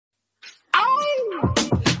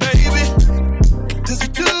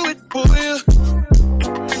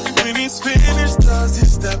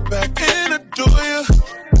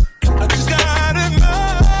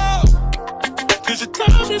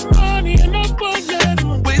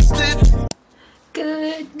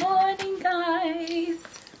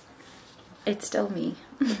It's still me.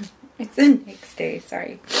 It's the next day,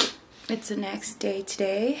 sorry. It's the next day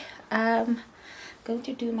today. Going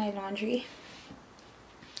to do my laundry.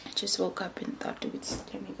 I just woke up and thought, let me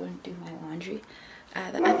go and do my laundry.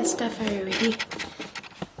 The other stuff I already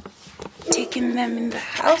taken them in the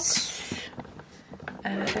house.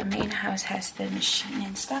 The main house has the machine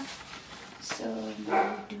and stuff. So I'm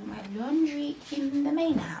going to do my laundry in the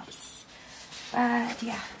main house. But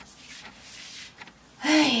yeah.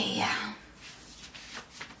 Hey,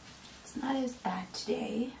 it's not as bad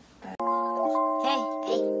today, but hey,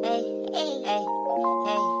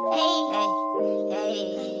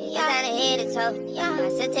 you got a head to toe, I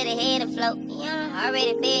sit to the head and float,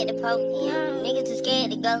 already fed the poke, nigga too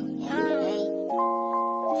scared to go,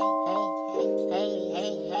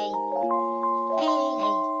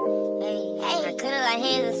 I could've like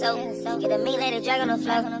hands and soap, get a meat, let it drag on the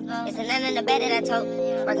floor, it's a none in the bed that I told,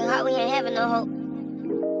 working hard, we ain't having no hope.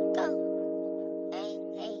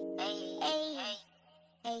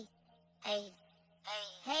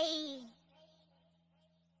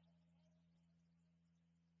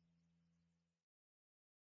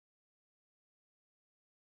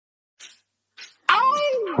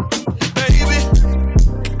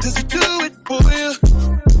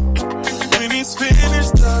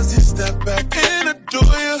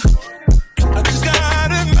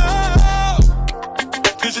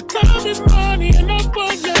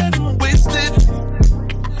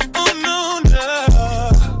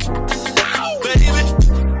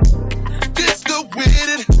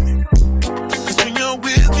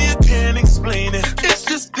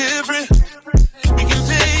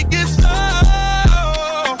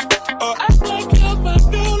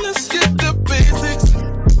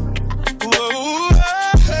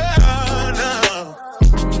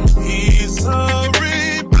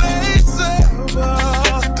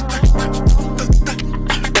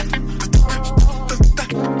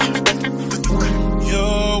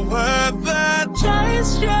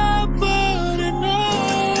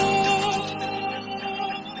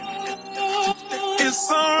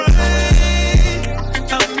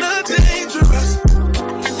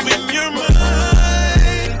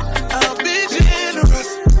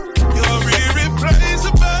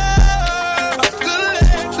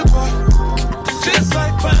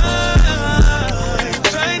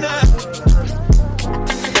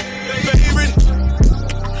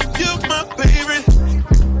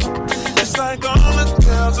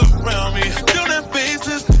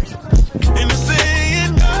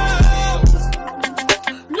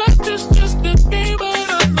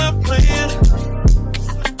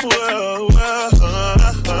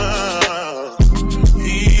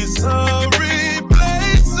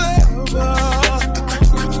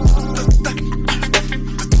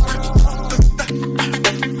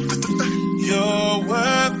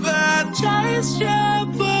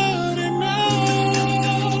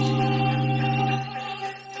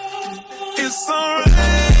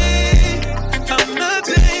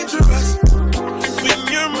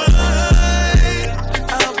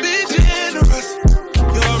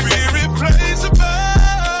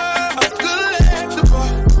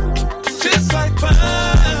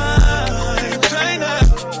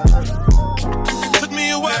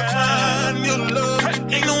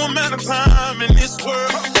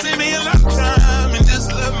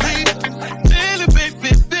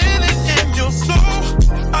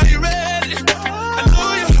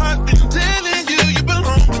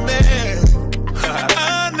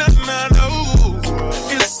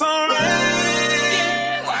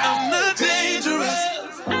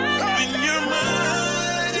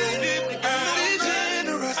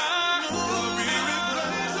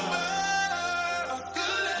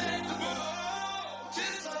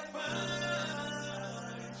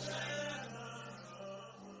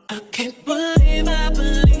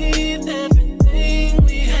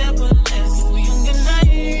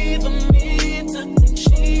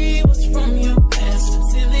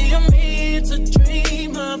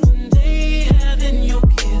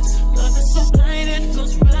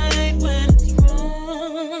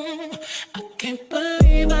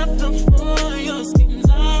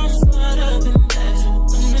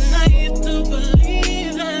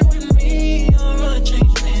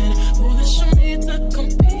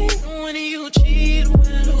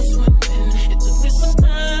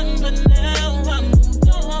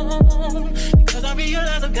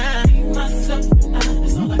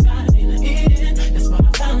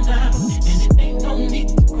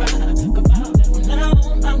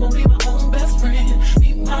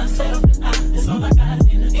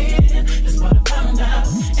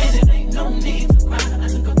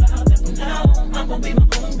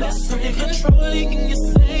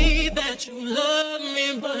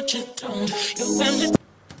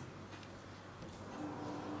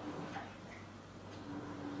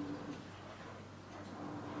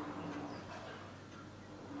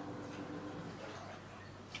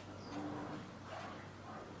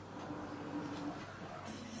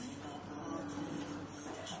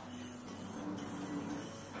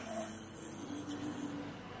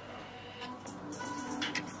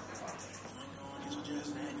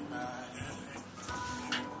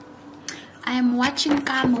 I'm watching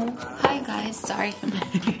Camo. Hi guys, sorry.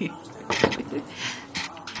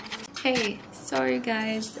 Hey, sorry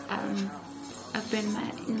guys. I've been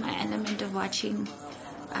in my element of watching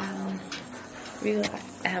real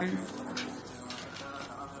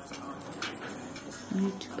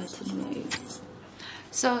mute button.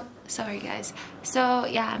 So sorry guys. So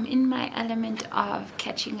yeah, I'm in my element of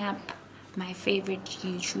catching up my favorite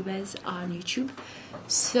YouTubers on YouTube.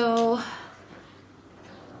 So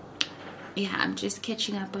yeah, I'm just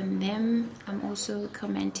catching up on them. I'm also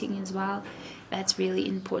commenting as well. That's really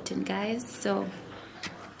important, guys. So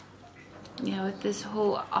yeah, with this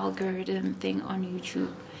whole algorithm thing on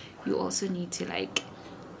YouTube, you also need to like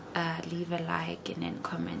leave a like and then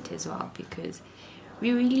comment as well, because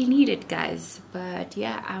we really need it, guys. But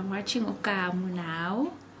yeah, I'm watching Okamu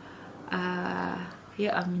now.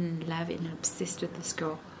 Yeah, I'm in love and obsessed with this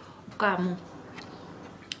girl, Okamu.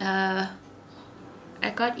 I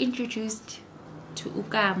got introduced to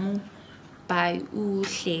Okamu by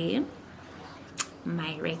Uhle,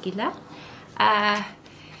 my regular.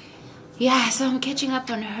 Yeah, so I'm catching up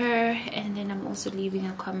on her, and then I'm also leaving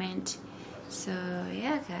a comment. So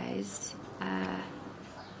yeah, guys,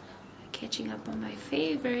 catching up on my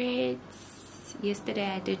favorites. Yesterday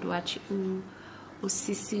I did watch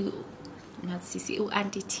Sisi, not Sisi,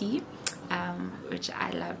 Auntie T, which I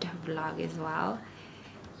loved her vlog as well,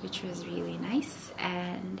 which was really nice.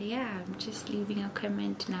 And yeah, I'm just leaving a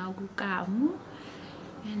comment now, Gukamu,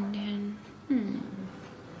 and then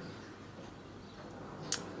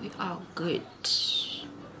we are good.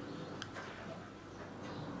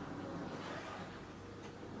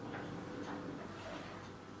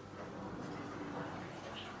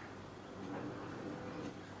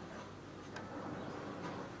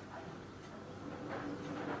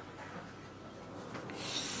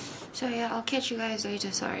 So yeah, I'll catch you guys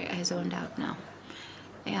later. Sorry, I zoned out now.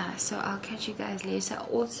 Yeah, so I'll catch you guys later.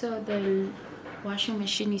 Also, the washing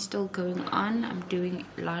machine is still going on. I'm doing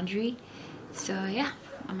laundry. So yeah,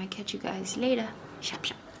 I'm gonna catch you guys later. Shop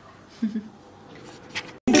shop.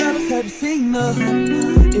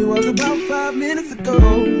 It was about 5 minutes ago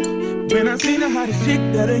when I seen the hottest chick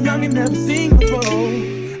that a youngin' never seen before.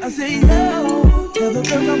 I say, yo, tell the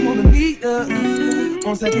girls I wanna meet her.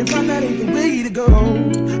 On second thought, that ain't the way to go.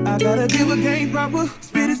 I gotta give her game proper,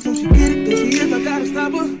 spit it so she get it. There she is, I gotta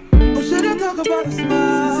stop her. Or should I talk about a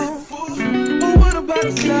smile? Or what about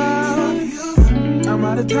a style? I'm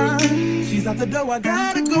out of time, she's out the door, I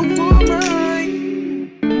gotta go for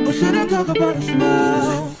mine. Or should I talk about a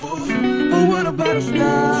smile? Or what about a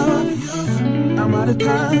style? I'm out of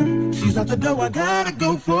time, she's out the door, I gotta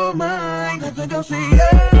go for mine. Let the girl say,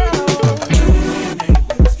 yeah.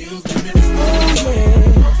 Excuse me, miss. Oh, yeah.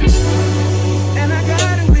 And I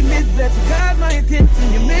gotta admit that you got my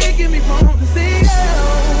attention. You're making me want to say, oh.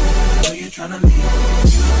 So you're trying to leave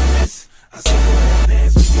this. I saw you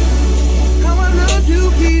dance with you. How I love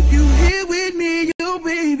to keep you here with me, you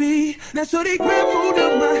baby. Now so they grab hold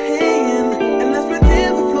of my hand and let's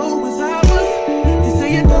pretend the flow is ours. You say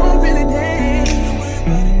you don't really dance. Don't worry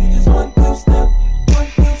about it, we just one, two step.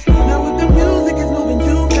 Now with the music is moving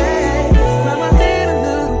too fast. Now my head a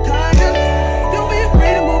little tired. Don't be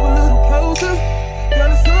afraid to move a little closer. Girl,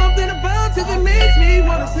 there's something about you that makes me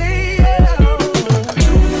wanna say, yeah.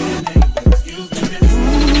 Excuse me, miss.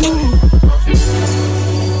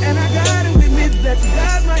 And I gotta admit that you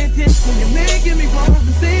got my attention. You're making me want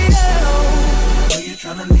to say, yeah. So you're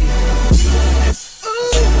trying to leave this.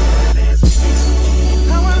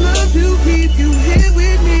 How I love to keep you here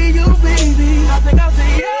with me, you baby. I think I'll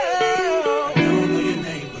say, yeah. I don't know your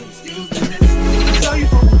name, but excuse me, miss. I saw you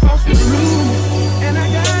from across the room, and I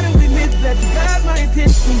gotta admit that you got my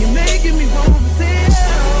attention. You're making me want to say, yeah.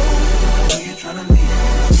 So you're trying to leave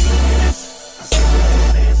this. I saw you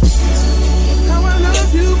dance with you. How I love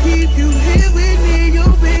to keep you here with me, you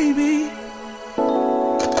baby. I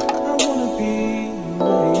wanna be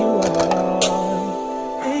where you are.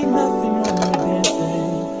 Ain't nothing wrong with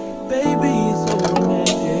dancing. Baby, it's so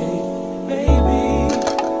romantic. Baby,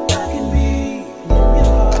 I can be in your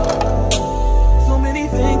heart. So many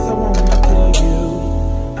things I wanna tell you.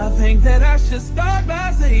 I think that I should start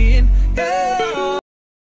by saying, yeah.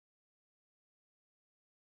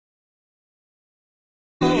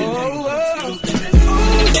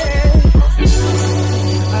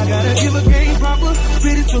 I gotta give her game proper,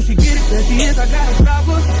 spit it so she get it. There she is, I gotta stop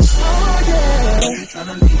her. Oh yeah.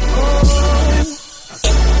 Oh.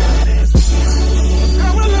 I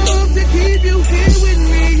would love to keep you here with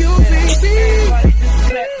me, you baby. Everybody just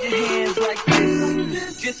clap your hands like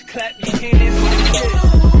this. Just clap your hands like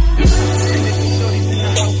this. And if the shorty's in the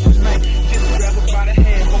house tonight, just grab a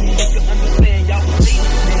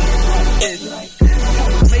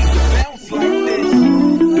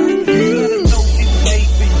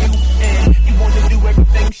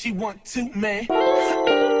to me.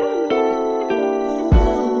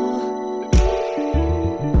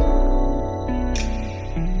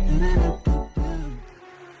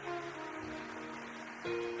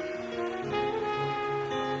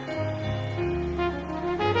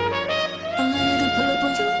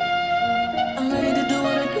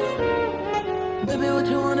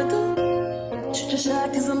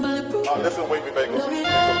 Oh, this is Wavy Bagels.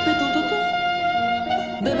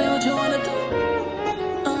 Baby, what you wanna do?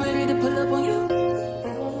 I'm ready to pull up on you.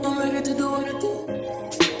 I'm ready to do what I do.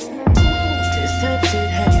 This type shit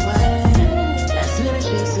have you wildin'. Last minute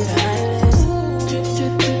shit to the highlights. Drip,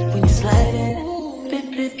 drip, drip when you sliding. Drip,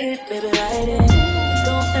 drip, drip, baby, ride it.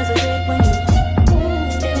 Don't hesitate when you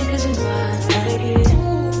get me 'cause you know I like it.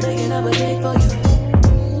 Making up a date for you.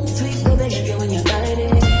 Sweet behavior when you bite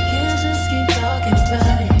it. Can't just keep talking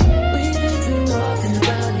about it. We've been too often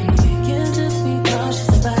about it. Can't just be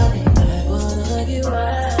cautious about it. I wanna hug you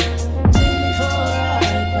right. Take me for a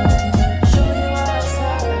ride, boy. Show you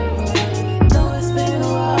outside, boy. Know it's been a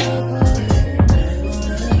while, boy. I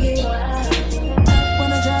wanna hug you right. I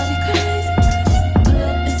wanna drive you crazy. Pull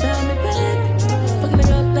up beside me, baby. Fucking it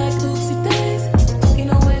up like oopsie daisy. Ain't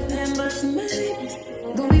no way then but some maybes.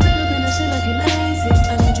 Don't be bad up in that shit like you lazy.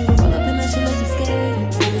 I need you to roll up in that shit like you skating.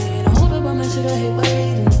 Ain't no hold up on that shit, I hate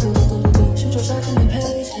waiting. Shoot your shot and be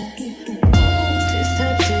patient. This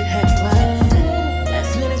type shit have you wildin'.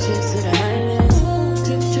 Last minute shit to the highlands.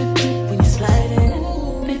 Drip, drip, drip when you sliding.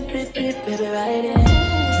 Drip, drip, drip, baby, ride it.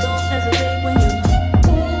 Don't hesitate when you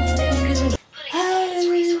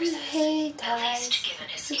Hey guys, Given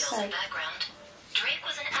his skills and background, Drake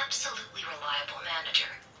was an absolutely reliable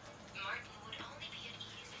manager. Martin would only be at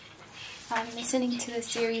ease. I'm listening to the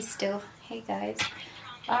series still. Hey guys,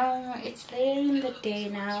 it's later in the day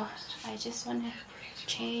now. I just want to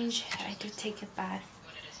change. I did take a bath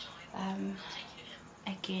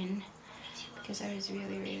again because I was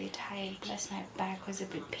really tired, plus my back was a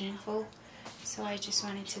bit painful, so I just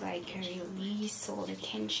wanted to like release all the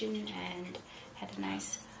tension and had a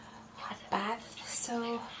nice hot bath.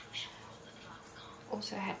 So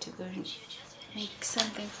also I had to go and make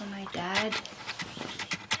something for my dad.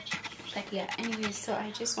 But yeah, anyways, so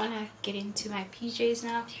I just want to get into my PJs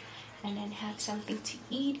now and then have something to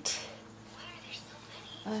eat.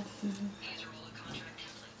 I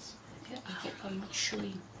hope I'm not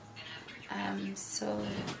showing. So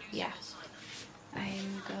yeah,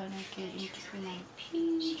 I'm gonna get into my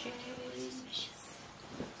PJs.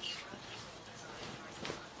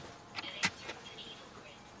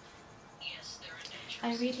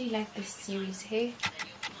 I really like this series, hey?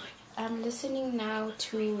 I'm listening now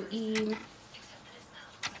to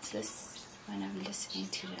what's this one I'm listening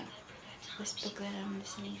to? This book that I'm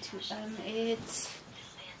listening to. It's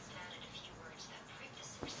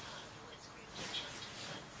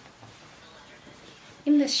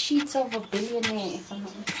In the Sheets of a Billionaire, if I'm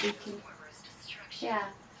not mistaken. Yeah,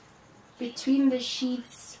 Between the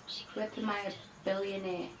Sheets with My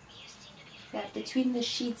Billionaire. Yeah, Between the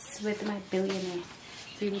Sheets with My Billionaire.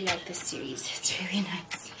 Really like this series. It's really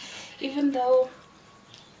nice. Even though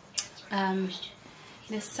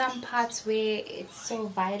there's some parts where it's so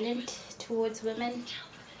violent towards women,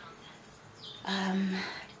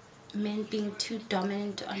 men being too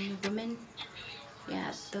dominant on women.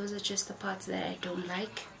 Yeah, those are just the parts that I don't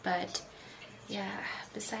like. But yeah,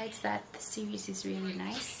 besides that, the series is really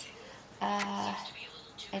nice. I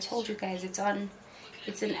told you guys it's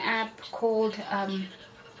an app called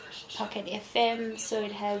Pocket FM, so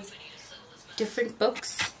it has different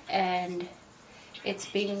books and it's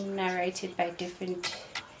being narrated by different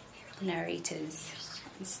narrators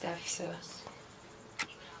and stuff. So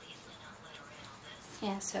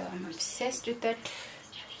yeah, so I'm obsessed with it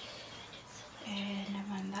and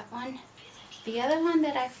I'm on that one. The other one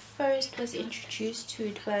that I first was introduced to,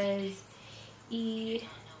 it was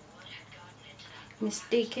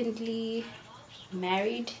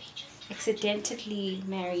accidentally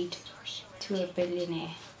married to a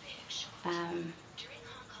billionaire.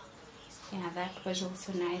 Yeah, that was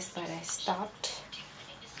also nice, but I stopped.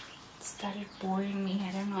 It started boring me,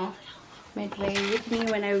 I don't know. Midway with me,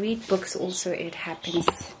 when I read books also it happens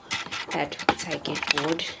that I get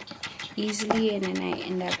bored easily and then I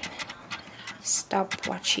end up stop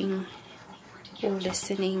watching or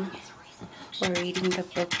listening or reading the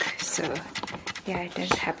book. So yeah, it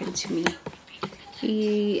does happen to me.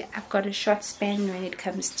 I've got a short span when it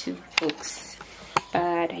comes to books,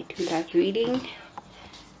 but I do love reading.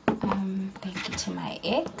 Thank you to my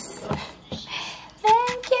ex.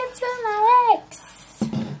 Thank you to my ex.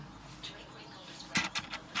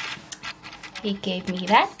 He gave me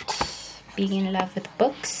that. Being in love with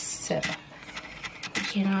books, so you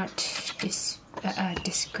cannot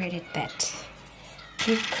discredit that.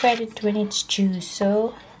 Give credit when it's due.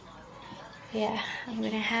 So yeah, I'm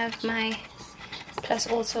gonna have my, plus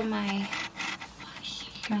also my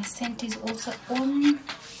scent is also on.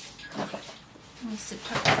 Let me sit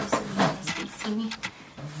up so you guys can see me.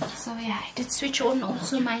 So yeah, I did switch on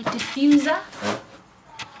also my diffuser,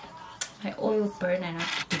 my oil burner,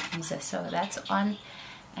 not the diffuser. So that's on,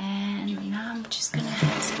 and now I'm just gonna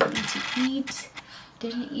have something to eat.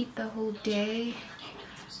 Didn't eat the whole day.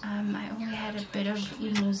 I only had a bit of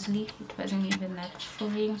muesli. It wasn't even that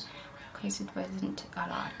filling because it wasn't a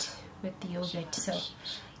lot with the yogurt. So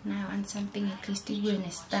now I want something at least to go in a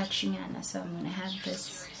starching, so I'm gonna have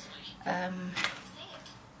this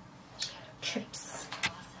chips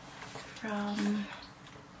from,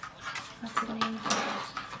 what's the name,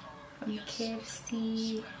 from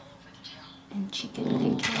KFC, and chicken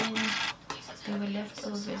licken. They were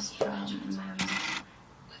leftovers from my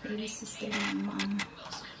baby sister and mom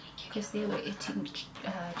because they were eating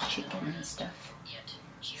chicken and stuff.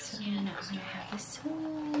 So now I'm gonna have this.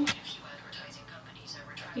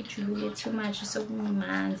 It's really too much. So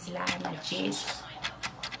man's lana Jace.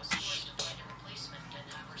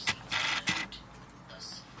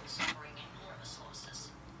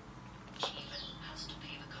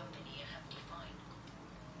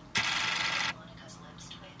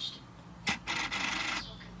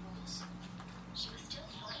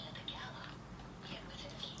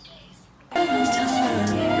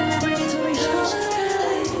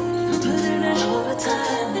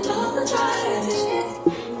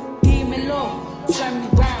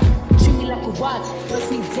 Press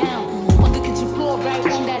me down on the kitchen floor, right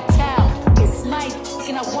on that towel. It's my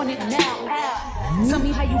and I want it now. Tell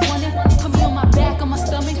me how you want it. Put me on my back, on my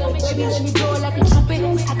stomach. Baby, let me blow it like a trumpet.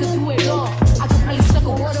 I could do it all. I could probably suck a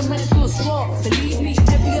watermelon through a straw. Believe me,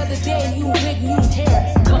 every other day you make new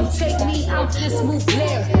hair. Come take me out this smooth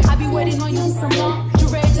glare. I be waiting on you some long.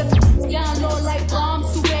 Rage up down low like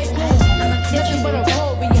bombs to red boom. Nothing but a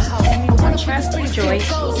robe in your house. I wanna put this pretty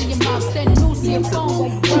clothes in your mouth. Send news to your phone while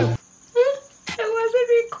you work.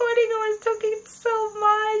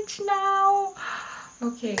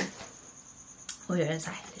 Okay, where is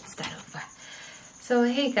I? Let's start over. So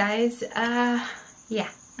hey guys, yeah,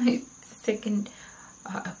 second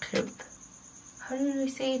clip. How did we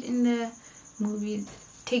say it in the movies?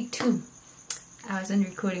 Take 2. I wasn't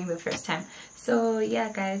recording the first time. So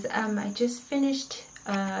yeah guys, I just finished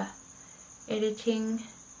editing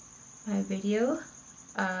my video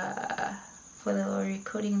for the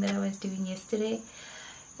recording that I was doing yesterday.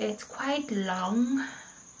 It's quite long.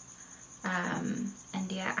 And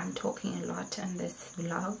yeah, I'm talking a lot on this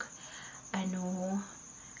vlog. I know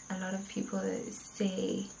a lot of people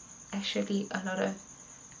say, actually a lot of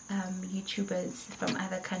YouTubers from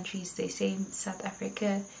other countries, they say in South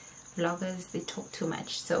Africa vloggers, they talk too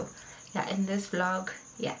much. So yeah, in this vlog,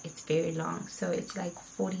 yeah, it's very long. So it's like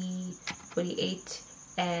 48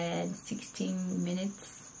 and 16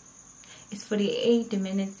 minutes. It's 48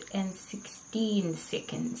 minutes and 16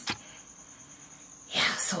 seconds.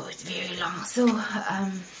 Yeah, so it's very long. So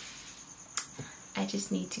I just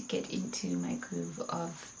need to get into my groove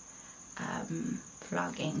of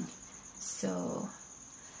vlogging. So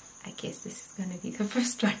I guess this is gonna be the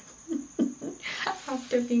first one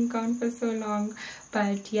after being gone for so long.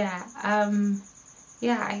 But yeah,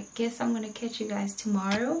 yeah, I guess I'm gonna catch you guys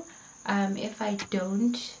tomorrow. If I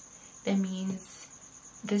don't, that means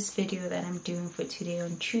this video that I'm doing for today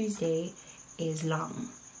on Tuesday is long.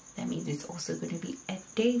 That means it's also going to be a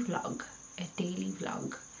day vlog, a daily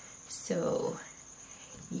vlog. So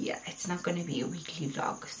yeah, it's not going to be a weekly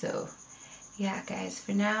vlog. So yeah guys,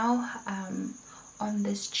 for now, on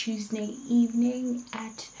this Tuesday evening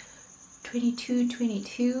at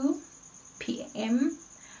 22:22 p.m,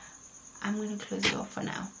 I'm going to close it off for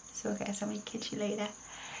now. So guys, I'm going to catch you later.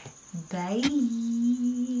 Bye.